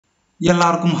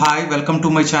எல்லாருக்கும் hi, welcome to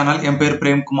my channel. என் பேர்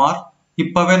frame Kumar.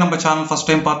 இப்பவே நம்ம சேனல் ஃபர்ஸ்ட்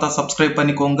டைம் பார்த்தா சப்ஸ்கிரைப்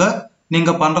பண்ணிக்கோங்க.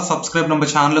 நீங்க பண்ற சப்ஸ்கிரைப் நம்ம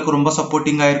சேனலுக்கு ரொம்ப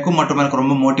சப்போர்ட்டிங்கா இருக்கும் மற்றும் எனக்கு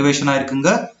ரொம்ப மோட்டிவேஷனா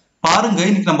இருக்குங்க. பாருங்க,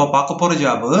 இன்னைக்கு நம்ம பார்க்க போற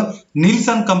ஜாப்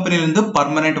நீல்சன் கம்பெனில இருந்து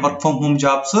permanent work from home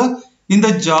jobs.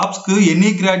 இந்த ஜாப்ஸ்க்கு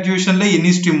எனி கிராஜுவேஷன்ல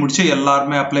எனி ஸ்ட்ரீம் முடிச்சு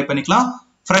எல்லாருமே அப்ளை பண்ணிக்கலாம்.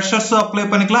 ஃப்ரெஷர்ஸ் அப்ளை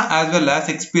பண்ணிக்கலாம், ஆஸ் வெல்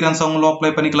ஆஸ் எக்ஸ்பீரியன்ஸ் அவங்களும்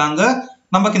அப்ளை பண்ணிக்கலாங்க.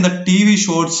 நமக்கு இந்த டிவி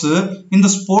ஷோட்ஸ், இந்த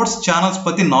ஸ்போர்ட்ஸ் சேனல்ஸ்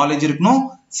பத்தி நாலேஜ் இருக்கணும்.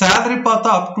 salary பார்த்தா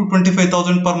up to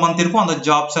 25,000 per month இருக்கும். அந்த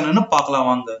ஜாப்ஸ் என்னன்னு பார்க்கலாம்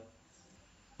வாங்க.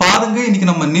 பாருங்க, இன்னைக்கு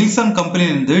நம்ம நீல்சன் கம்பெனில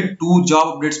இருந்து 2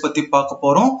 ஜாப் அப்டேட்ஸ் பத்தி பார்க்க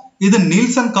போறோம். இது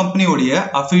நீல்சன் கம்பெனியோட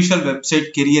அபிஷியல் வெப்சைட்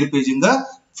கெரியர் பேஜுங்க.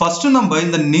 ஃபர்ஸ்ட் நம்ம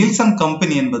இந்த நீல்சன்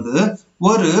கம்பெனி என்பது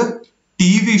ஒரு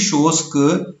டிவி ஷோஸ்க்கு,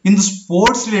 இந்த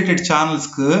ஸ்போர்ட்ஸ் ரிலேட்டட்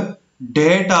சேனல்ஸ்க்கு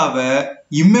டேட்டாவை,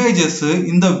 இமேஜஸ்,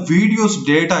 இந்த வீடியோஸ்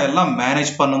டேட்டா எல்லாம்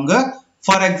மேனேஜ் பண்ணுங்க.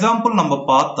 ஃபார் எக்ஸாம்பிள் நம்ம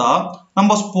பார்த்தா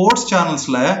நம்ம ஸ்போர்ட்ஸ்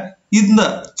சேனல்ஸ்ல இந்த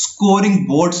ஸ்கோரிங்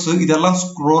போர்ட்ஸ் இதெல்லாம்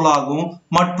ஸ்க்ரோல் ஆகும்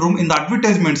மற்றும் இந்த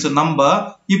அட்வர்டைஸ்மெண்ட்ஸ் நம்ம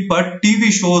இப்ப டிவி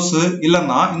ஷோஸ்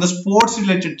இல்லைன்னா இந்த ஸ்போர்ட்ஸ்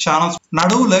ரிலேட்டட் சேனல்ஸ்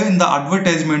நடுவுல இந்த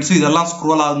அட்வர்டைஸ்மெண்ட்ஸ் இதெல்லாம்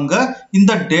ஸ்க்ரோல் ஆகுங்க.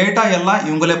 இந்த டேட்டா எல்லாம்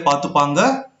இவங்களே பார்த்துப்பாங்க.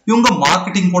 இவங்க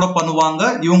மார்க்கெட்டிங் கூட பண்ணுவாங்க.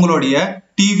 இவங்களுடைய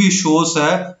டிவி ஷோஸ,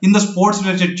 இந்த ஸ்போர்ட்ஸ்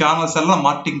ரிலேட்டட் சேனல்ஸ் எல்லாம்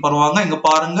மார்க்கெட்டிங் பண்ணுவாங்க. இங்க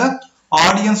பாருங்க,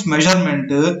 audience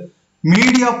measurement,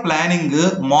 media planning,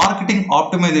 marketing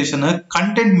optimisation,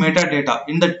 content meta data,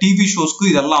 இந்த டிவி ஷோஸ்க்கு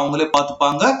இதெல்லாம் அவங்களே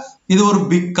பார்த்துப்பாங்க. இது ஒரு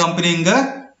பிக் கம்பெனிங்க.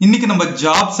 இன்னைக்கு நம்ம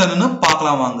ஜாப்ஸ் என்னன்னு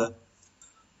பார்க்கலாம் வாங்க.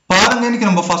 பாருங்க, இன்னைக்கு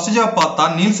நம்ம ஃபர்ஸ்ட் ஜாப் பார்த்தா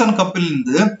நீல்சன் கம்பெனில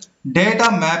இருந்து டேட்டா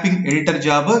மேப்பிங் எடிட்டர்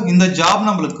ஜாப். இந்த ஜாப்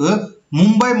நம்மளுக்கு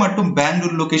மும்பை மற்றும்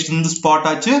பெங்களூர் லொகேஷன் இருந்து ஸ்பாட்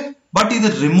ஆச்சு. பட் இது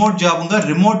remote ஜாபுங்க.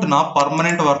 ரிமோட்னா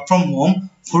permanent work from home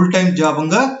full time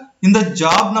ஜாபுங்க. இந்த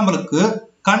ஜாப் நம்மளுக்கு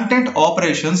கண்டென்ட்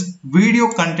ஆபரேஷன்ஸ், வீடியோ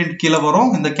கண்டென்ட் கீழே வரும்.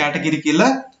 இந்த கேட்டகரி கீழே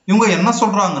இவங்க என்ன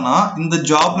சொல்றாங்கன்னா, இந்த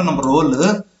ஜாப்ல நம்ம role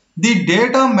the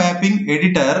data mapping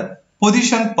editor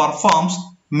position performs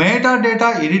meta data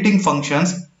editing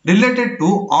functions related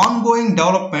to ongoing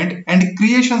development and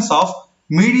creations of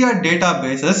media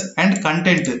databases and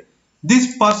content. This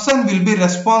person will be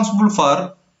responsible for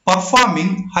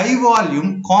performing high volume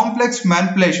complex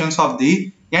manipulations of the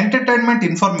entertainment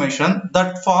information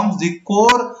that forms the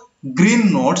core green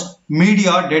nodes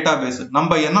media database.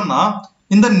 நம்ம என்னன்னா,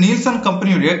 இந்த Nielsen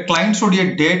கம்பெனியோட clients உடைய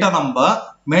data நம்ம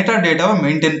meta டேட்டாவை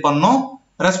maintain பண்ணோம்.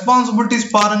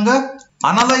 Responsibilities பாருங்க,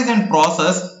 analyse and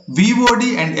process VOD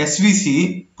and SVC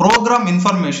program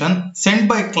information sent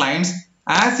by clients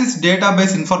as is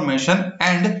database information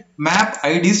and map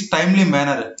IDs timely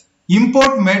manner.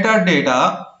 Import metadata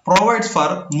provides for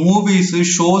movies,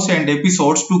 shows and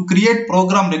episodes to create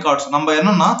program records. நம்ம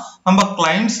என்னன்னா, நம்ம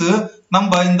clients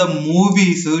நம்ம இந்த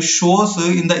movies, shows,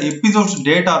 இந்த episodes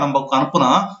data நம்ம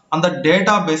அனுப்புனா அந்த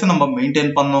data பேஸை நம்ம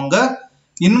மெயின்டைன் பண்ணுவோங்க.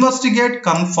 Investigate,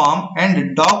 confirm and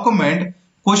document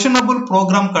questionable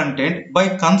program content by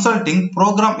consulting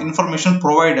program information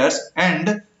providers and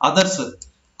others.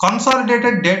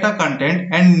 Consolidated data content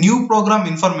and new program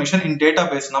information in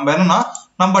database. நம்ம என்னன்னா,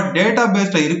 நம்ம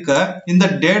டேட்டாபேஸ்ல இருக்க இந்த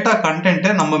டேட்டா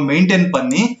கண்டென்ட்டை நம்ம மெயின்டைன்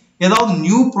பண்ணி ஏதாவது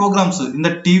நியூ ப்ரோக்ராம்ஸ், இந்த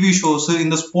டிவி ஷோஸ்,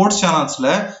 இந்த ஸ்போர்ட்ஸ் சேனல்ஸ்ல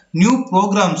நியூ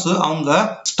ப்ரோக்ராம்ஸ் அவங்க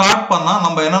ஸ்டார்ட் பண்ணா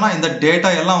நம்ம என்னன்னா இந்த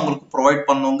டேட்டா எல்லாம் அவங்களுக்கு ப்ரொவைட்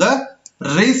பண்ணுங்க.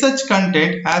 Research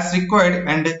content as required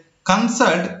and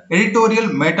consult editorial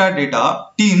metadata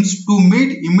teams to meet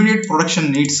immediate production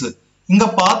needs. இங்க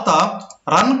பார்த்தா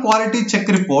run quality check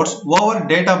reports over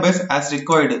database as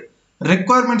required.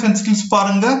 requirements and skills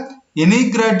பாருங்க, எனி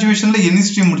கிராஜுவேஷன்ல எனி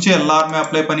ஸ்ட்ரீம் முடிச்சு எல்லாருமே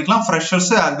அப்ளை பண்ணிக்கலாம்.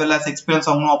 Freshers as well as experience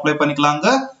அவங்களும் apply பண்ணிக்கலாங்க.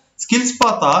 Skills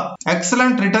பார்த்தா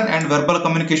excellent return and verbal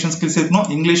communication skills இருக்கணும்.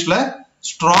 இங்கிலீஷ்ல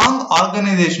strong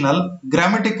organisational,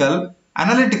 grammatical,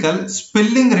 analytical,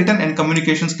 spelling, return and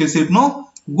communication skills இருக்கணும்.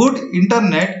 குட்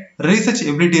இன்டர்நெட் ரிசர்ச்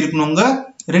எபிலிட்டி இருக்கணுங்க.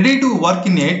 Ready to work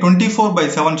in A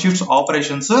 24/7 shifts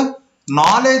operations.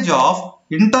 Knowledge of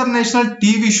international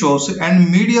TV shows and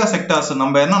media sectors.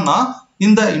 நம்ம என்னன்னா,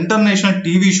 இந்த international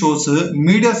TV shows,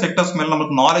 media sectors மேல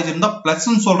நமக்கு knowledge இருந்தா plus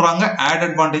சொல்றாங்க, add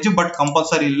advantage. But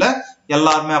compulsory இல்ல,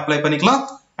 எல்லாருமே அப்ளை பண்ணிக்கலாம்.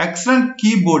 Excellent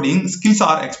கீபோர்டிங் skills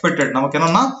R expected. நமக்கு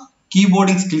என்னன்னா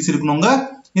கீபோர்டிங் ஸ்கில்ஸ் இருக்கணுங்க.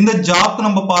 இந்த ஜாப்க்கு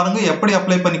நம்ம பாருங்க எப்படி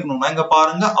அப்ளை பண்ணிக்கணும்னா, இங்க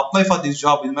பாருங்க அப்ளை ஃபார் திஸ்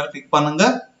ஜாப், இது மாதிரி கிளிக் பண்ணுங்க.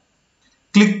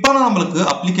 கிளிக் பண்ண நம்மளுக்கு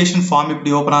அப்ளிகேஷன் ஃபார்ம்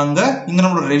இப்படி ஓபன் ஆகுங்க. இங்க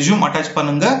நம்மளோட ரெஸ்யூம் அட்டாச்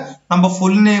பண்ணுங்க. நம்ம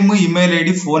full name, email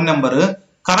ID, phone number,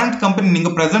 current company, நீங்க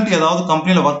பிரசன்ட் ஏதாவது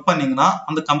கம்பெனில ஒர்க் பண்ணீங்கன்னா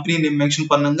அந்த கம்பெனி நேம் மென்ஷன்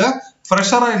பண்ணுங்க.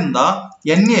 ஃப்ரெஷரா இருந்தா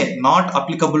NA நாட்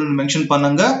அப்ளிகபிள் மென்ஷன்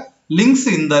பண்ணுங்க. லிங்க்ஸ்,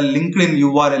 இந்த லிங்க்டின்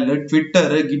URL,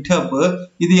 ட்விட்டர், GitHub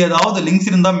இது ஏதாவது லிங்க்ஸ்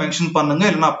இருந்தா மென்ஷன் பண்ணுங்க,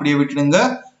 இல்லைன்னா அப்படியே விட்டுடுங்க.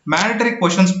 mandatory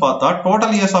questions பார்த்தா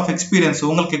total years of experience,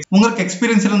 உங்களுக்கு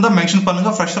எக்ஸ்பீரியன்ஸ் இருந்தா மென்ஷன் பண்ணுங்க.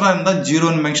 ஃப்ரெஷரா இருந்தா 0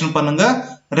 ன்னு மென்ஷன் பண்ணுங்க.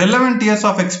 relevant years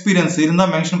of experience இருந்தா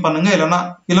மென்ஷன் பண்ணுங்க,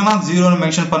 இல்லனா 0 ன்னு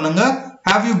மென்ஷன் பண்ணுங்க.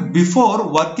 have you before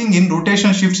working in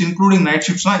rotation shifts including night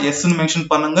shifts na yes nu mention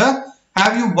பண்ணுங்க.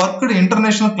 have you worked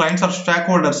international clients or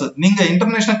stakeholders நீங்க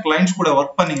international clients கூட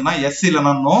work பண்ணீங்கன்னா yes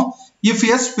இல்லனா no. if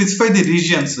yes, specify the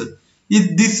regions. if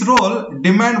this role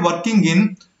demand working in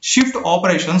shift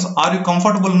operations, are you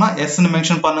comfortable na yes nu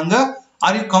mention பண்ணுங்க.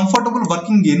 are you comfortable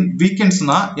working in weekends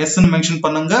na yes nu mention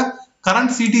பண்ணுங்க.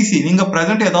 current CTC நீங்க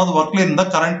present ஏதாவது workல இருந்தா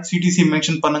current CTC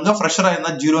mention பண்ணுங்க. fresher ஆ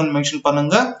இருந்தா 0 னு mention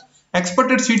பண்ணுங்க.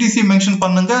 expected CTC mention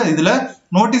பண்ணுங்க. இதுல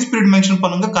notice period mention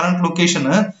பண்ணுங்க. current location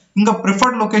இங்க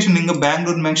preferred location நீங்க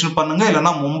பெங்களூர் mention பண்ணுங்க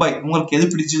இல்லனா மும்பை உங்களுக்கு எது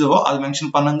பிடிச்சதோ அது mention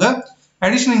பண்ணுங்க.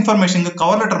 additional information இங்க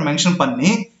cover letter mention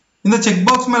பண்ணி இந்த check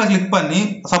box மேல click பண்ணி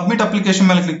submit application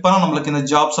மேல click பண்ணா நமக்கு இந்த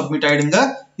job submit ஆயிடுங்க.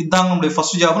 இதாங்க நம்மளுடைய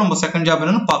first job. நம்ம second job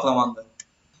என்னன்னு பார்க்கலாம் வாங்க.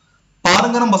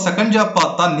 பாருங்க நம்ம second job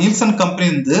பார்த்தா Nielsen company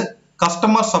இருந்து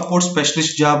customer support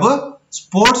specialist job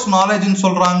sports knowledge ன்னு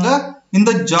சொல்றாங்க.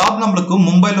 இந்த job நம்மளுக்கு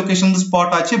மும்பை லொகேஷன்ல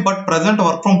ஸ்பாட் ஆச்சு but present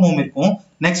work from home இருக்கும்.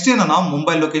 நெக்ஸ்ட் என்னன்னா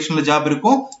மும்பை லொகேஷன்ல ஜாப்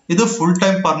இருக்கும். இது full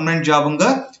time permanent ஜாப்ங்க.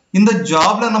 இந்த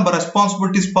ஜாப்ல நம்ம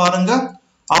ரெஸ்பான்சிபிலிட்டிஸ் பாருங்க.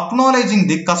 acknowledging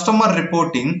the customer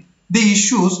reporting the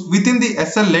issues within the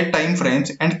SLA time frames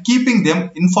and keeping them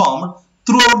informed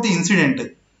throughout the incident.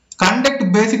 conduct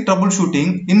basic troubleshooting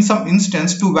in some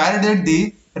instance to validate the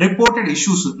reported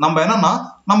issues. நம்ம என்னன்னா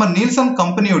நம்ம Nielsen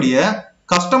கம்பெனியோட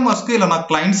கஸ்டமர்ஸ்க்கு இல்லனா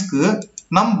கிளையண்ட்ஸ்க்கு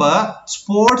நம்ம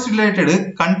sports related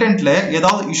கண்டென்ட்ல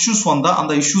ஏதாவது issues வந்தா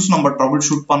அந்த இஷ்யூஸ் நம்ம ட்ரபிள்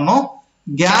ஷூட் பண்ணோம்.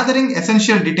 gathering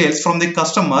essential details from the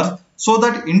customers so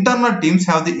that internal teams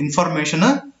have the information.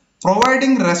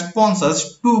 providing responses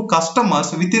to customers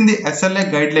within the SLA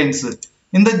guidelines.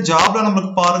 இந்த ஜாப்ல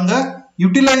நமக்கு பாருங்க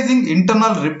utilizing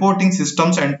internal reporting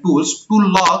systems and tools to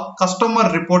log customer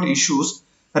report issues,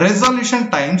 resolution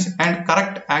times and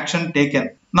correct action taken.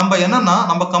 நம்ம என்னன்னா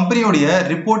நம்ம கம்பெனியோட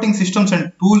reporting systems and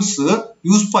tools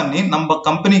use பண்ணி நம்ம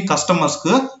கம்பெனி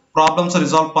கஸ்டமர்ஸ்க்கு ப்ராப்ளம்ஸ்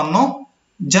ரிசால்வ் பண்ணோம்.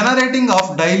 Generating of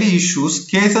daily issues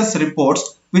cases reports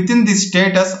within the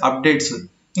status updates.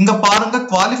 இங்க பாருங்க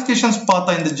குவாலிஃபிகேஷன்ஸ்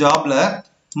பார்த்தா இந்த ஜாப்ல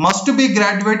must be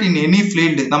graduate in any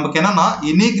field. நமக்கு என்னன்னா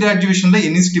எனி கிராஜுவேஷன்ல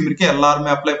எனி ஸ்ட்ரீம் இருக்கு எல்லாருமே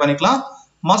அப்ளை பண்ணிக்கலாம்.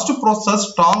 Must process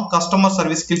strong customer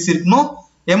service skills இருக்கணும்.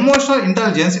 Emotional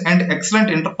intelligence and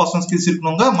excellent interpersonal skills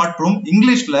இருக்கணுங்க. மற்றும்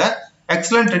இங்கிலீஷ்ல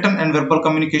excellent written and verbal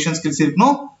communication skills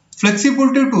இருக்கணும்.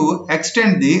 flexibility to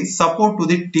extend the support to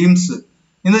the teams.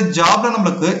 இந்த ஜாப்ல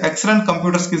நமக்கு excellent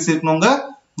computer skills இருக்கணுங்க.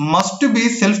 must be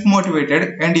self motivated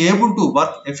and able to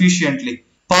work efficiently.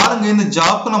 பாருங்க இந்த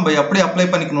ஜாப்க்கு நம்ம எப்படி அப்ளை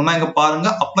பண்ணிக்கணும்னா இங்க பாருங்க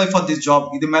apply for this job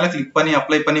இது மேல கிளிக் பண்ணி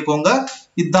அப்ளை பண்ணிக்கோங்க.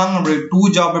 இதாங்க நம்மளுடைய 2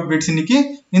 ஜாப் அப்டேட்ஸ் இன்னைக்கு.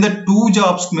 இந்த 2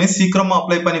 ஜாப்ஸ்க்குமே சீக்கிரமா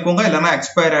அப்ளை பண்ணிக்கோங்க இல்லனா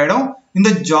எக்ஸ்பயர் ஆயிடும். இந்த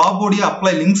ஜாபோட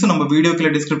அப்ளை லிங்க்ஸ் நம்ம வீடியோ கீழ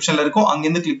டிஸ்கிரிப்ஷன்ல இருக்கும். அங்க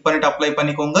இருந்து கிளிக் பண்ணிட்டு அப்ளை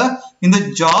பண்ணிக்கோங்க. இந்த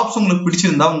ஜாப்ஸ் உங்களுக்கு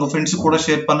பிடிச்சிருந்தா உங்க ஃப்ரெண்ட்ஸ் கூட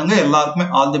ஷேர் பண்ணுங்க. எல்லாருக்குமே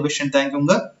ஆல் தி பெஸ்ட் அண்ட்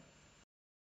தேங்க்யூங்க.